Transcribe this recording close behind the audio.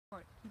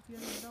Keep your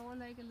lower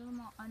leg a little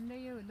more under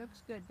you. It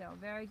looks good though.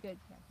 Very good,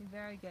 Kathy.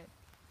 Very good.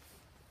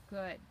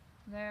 Good.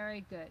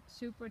 Very good.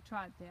 Super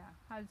trot there.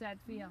 How does that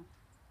feel?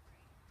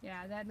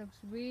 Yeah, that looks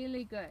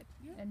really good.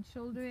 Yeah. And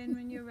shoulder in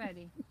when you're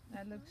ready.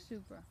 That looks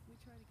super. We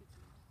try to get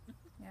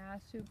you. Yeah,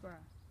 super.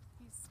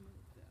 He's smooth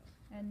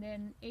though. And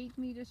then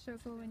 8-meter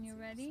circle when you're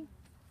ready.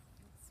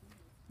 That's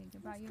smooth. Think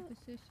about your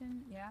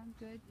position. Yeah,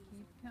 good.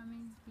 Keep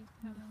coming. Keep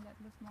coming. That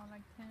looks more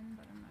like 10,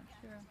 but I'm not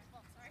sure.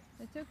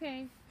 It's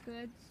okay.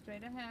 Good.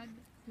 Straight ahead.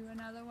 Do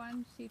another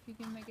one. See if you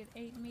can make it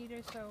 8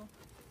 meters. So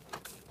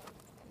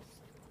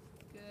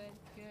good,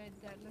 good.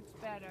 That looks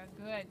better.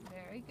 Good.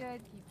 Very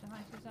good. Keep the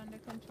hunches under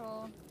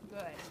control.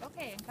 Good.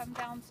 Okay, and come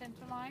down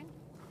center line.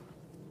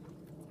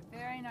 It's a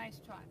very nice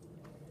trot.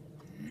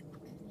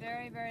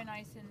 Very, very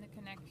nice in the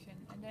connection.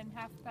 And then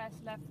half pass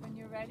left when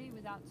you're ready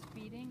without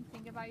speeding.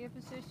 Think about your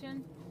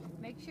position.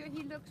 Make sure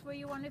he looks where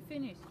you want to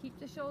finish. Keep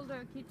the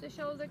shoulder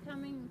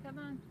coming. Come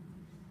on.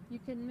 You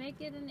can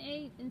make it an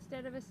 8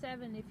 instead of a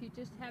 7 if you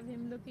just have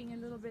him looking a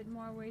little bit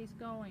more where he's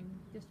going.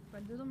 Just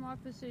a little more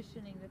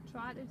positioning. The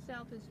trot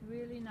itself is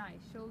really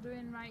nice. Shoulder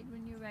in right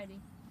when you're ready.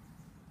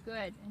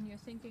 Good. And you're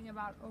thinking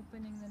about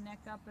opening the neck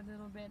up a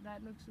little bit.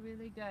 That looks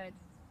really good.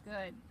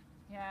 Good.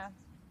 Yeah.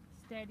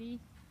 Steady.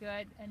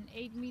 Good. An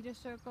 8-meter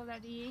circle,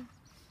 that E.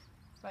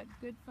 But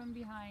good from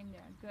behind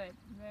there. Good.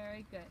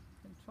 Very good.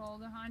 Control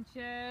the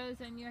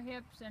haunches and your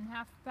hips and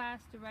half pass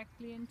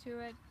directly into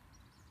it.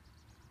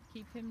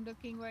 Keep him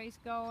looking where he's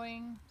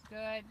going.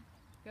 Good.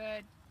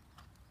 Good.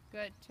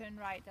 Good. Turn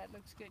right. That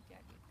looks good,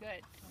 Jackie.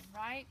 Good. Turn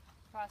right.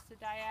 Cross the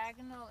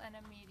diagonal and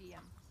a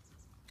medium.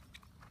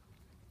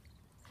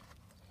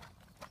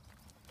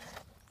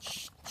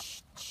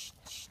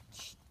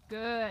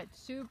 Good.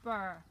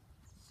 Super.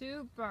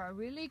 Super.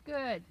 Really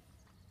good.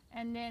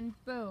 And then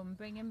boom.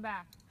 Bring him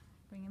back.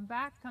 Bring him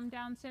back. Come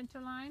down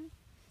center line.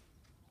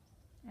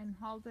 And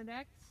halt at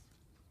X.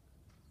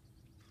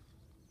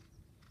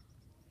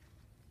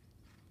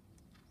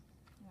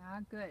 Yeah,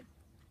 good.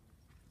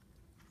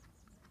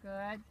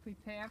 Good.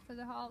 Prepare for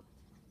the halt.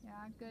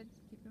 Yeah, good.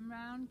 Keep him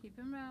round. Keep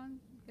him round.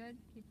 Good.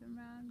 Keep him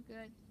round.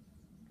 Good.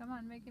 Come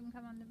on, make him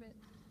come on a bit.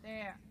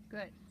 There.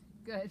 Good.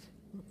 Good.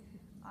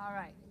 All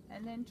right.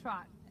 And then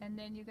trot. And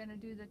then you're going to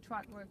do the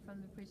trot work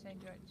from the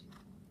Pre-St. George.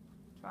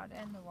 Trot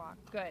and the walk.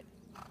 Good.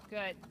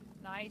 Good.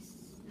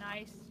 Nice.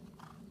 Nice.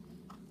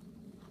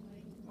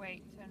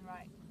 Wait. Turn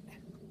right.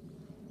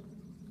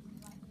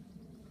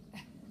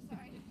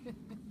 Sorry.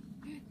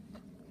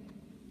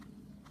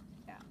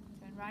 Yeah.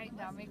 Turn right.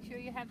 Now make sure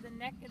you have the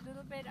neck a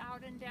little bit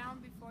out and down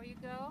before you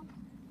go.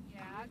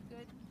 Yeah.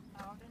 Good.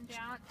 Out and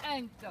down.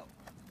 And go.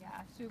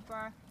 Yeah.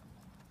 Super.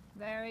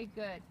 Very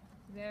good.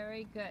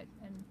 Very good.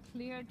 And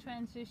clear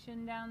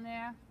transition down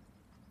there.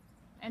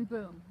 And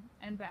boom.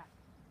 And back.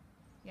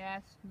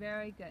 Yes.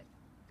 Very good.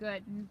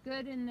 Good.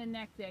 Good in the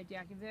neck there,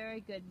 Jackie.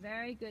 Very good.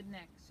 Very good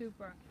neck.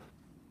 Super.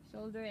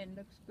 Shoulder in.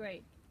 Looks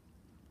great.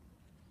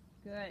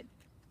 Good.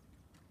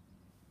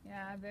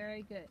 Yeah.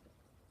 Very good.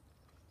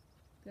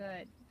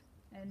 Good.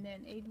 And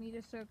then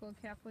 8-meter circle.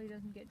 Careful he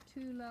doesn't get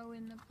too low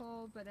in the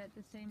pull, but at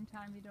the same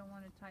time you don't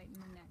want to tighten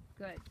the neck.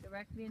 Good.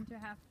 Directly into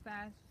half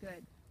pass.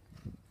 Good.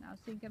 Now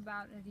think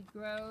about that he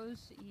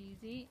grows,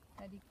 easy,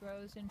 that he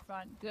grows in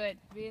front. Good,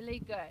 really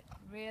good,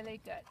 really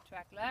good.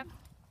 Track left.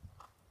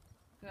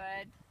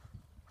 Good.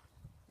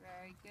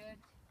 Very good.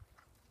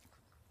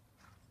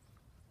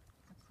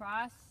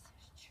 Across.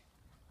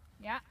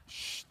 Yeah.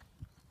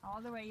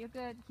 All the way, you're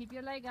good. Keep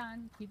your leg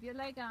on, keep your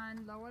leg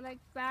on. Lower leg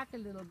back a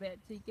little bit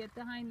so you get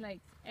the hind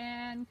legs.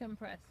 And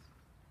compress.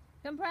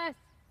 Compress.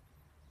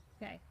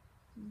 Okay.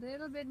 A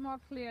little bit more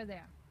clear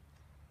there.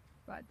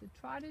 But the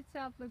trot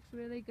itself looks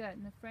really good,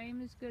 and the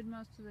frame is good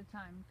most of the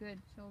time.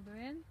 Good. Shoulder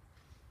in.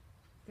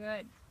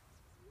 Good.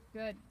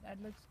 Good.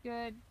 That looks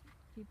good.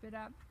 Keep it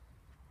up.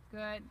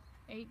 Good.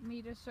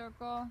 8-meter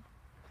circle.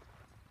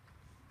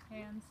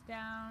 Hands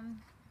down.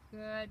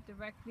 Good.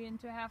 Directly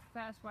into half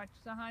pass. Watch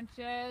the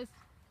haunches.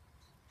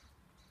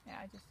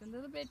 Yeah, just a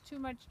little bit too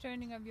much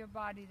turning of your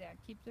body there.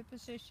 Keep the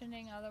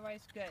positioning,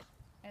 otherwise good.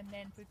 And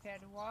then prepare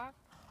to walk.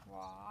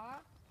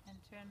 Walk. And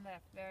turn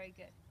left. Very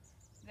good.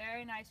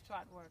 Very nice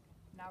trot work.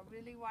 Now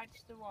really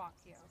watch the walk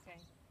here, okay?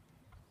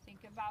 Think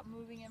about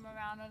moving him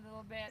around a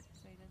little bit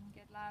so he doesn't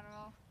get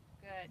lateral.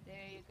 Good,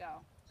 there you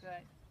go.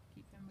 Good.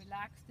 Keep him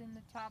relaxed in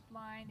the top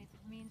line. If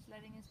it means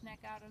letting his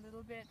neck out a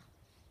little bit,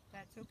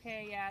 that's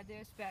okay. Yeah,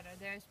 there's better,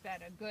 there's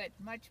better. Good,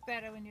 much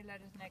better when you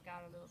let his neck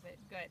out a little bit.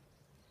 Good.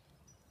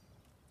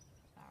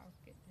 Now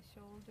get the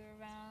shoulder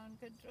around.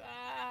 Good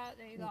draw.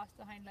 There, he lost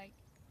the hind leg.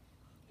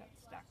 Got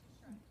stuck.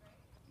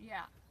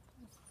 Yeah.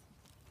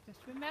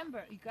 Just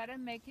remember, you gotta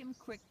make him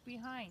quick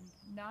behind,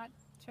 not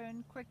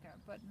turn quicker,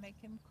 but make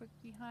him quick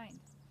behind.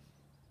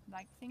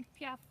 Like think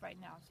Piaf right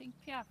now. Think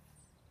Piaf.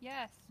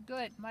 Yes,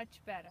 good, much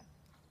better.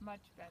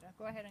 Much better.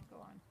 Go ahead and go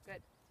on.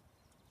 Good.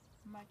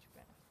 Much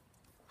better.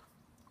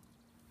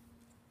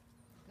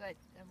 Good.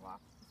 The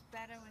walk is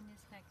better when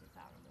his neck is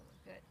out a little.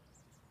 Good.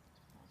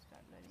 I'll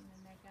start letting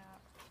the neck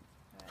out.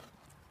 Good.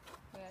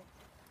 Good.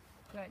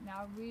 Good.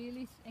 Now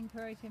really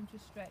encourage him to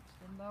stretch.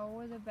 The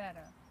lower the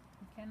better.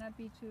 You cannot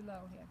be too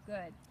low here.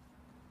 Good.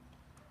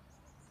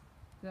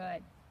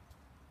 Good.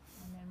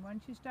 And then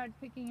once you start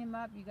picking him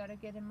up, you got to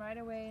get him right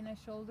away in a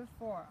shoulder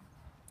 4.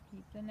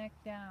 Keep the neck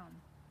down.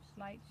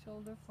 Slight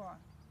shoulder 4.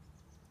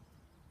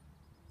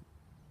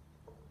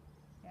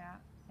 Yeah.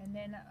 And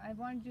then I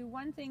want to do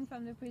one thing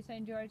from the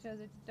pre-St. George, so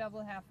it's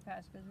double half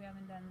pass because we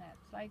haven't done that.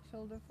 Slight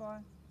shoulder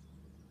 4.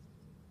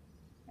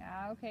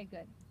 Yeah, okay,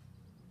 good.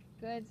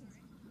 Good.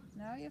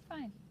 No, you're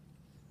fine.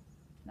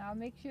 Now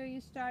make sure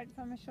you start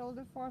from a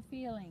shoulder 4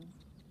 feeling.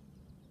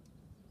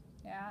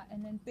 Yeah,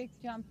 and then big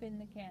jump in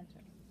the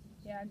canter.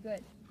 Yeah,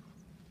 good.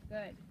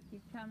 Good.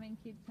 Keep coming,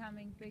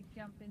 big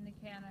jump in the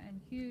canter and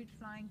huge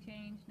flying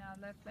change. Now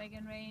left leg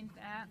and reins.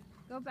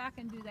 Go back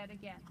and do that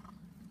again.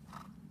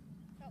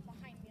 Felt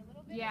behind me a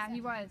little bit. Yeah,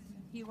 he was.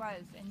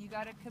 And you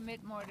got to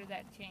commit more to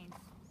that change.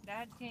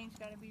 That change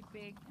got to be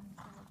big and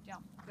a little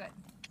jump. Good.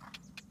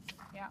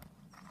 Yeah.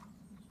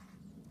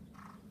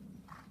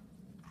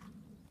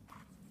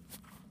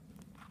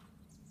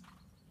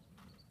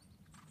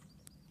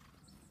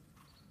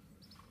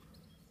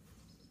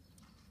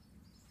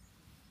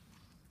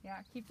 Yeah,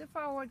 keep the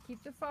forward.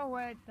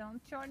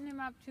 Don't shorten him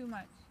up too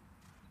much.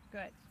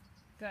 Good,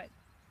 good.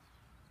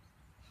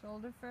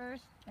 Shoulder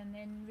first, and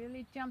then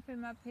really jump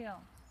him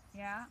uphill.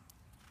 Yeah?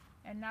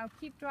 And now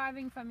keep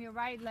driving from your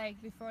right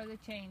leg before the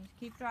change.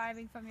 Keep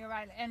driving from your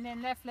right leg. And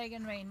then left leg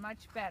and rein,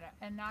 much better.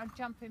 And now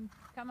jump him.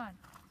 Come on.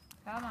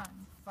 Come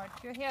on.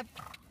 Watch your hip.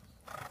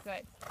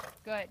 Good,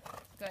 good,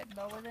 good.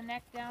 Lower the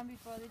neck down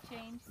before the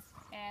change.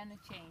 And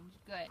the change.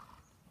 Good,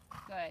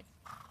 good,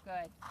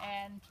 good.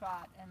 And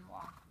trot and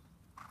walk.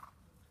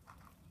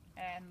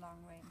 And long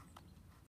rein.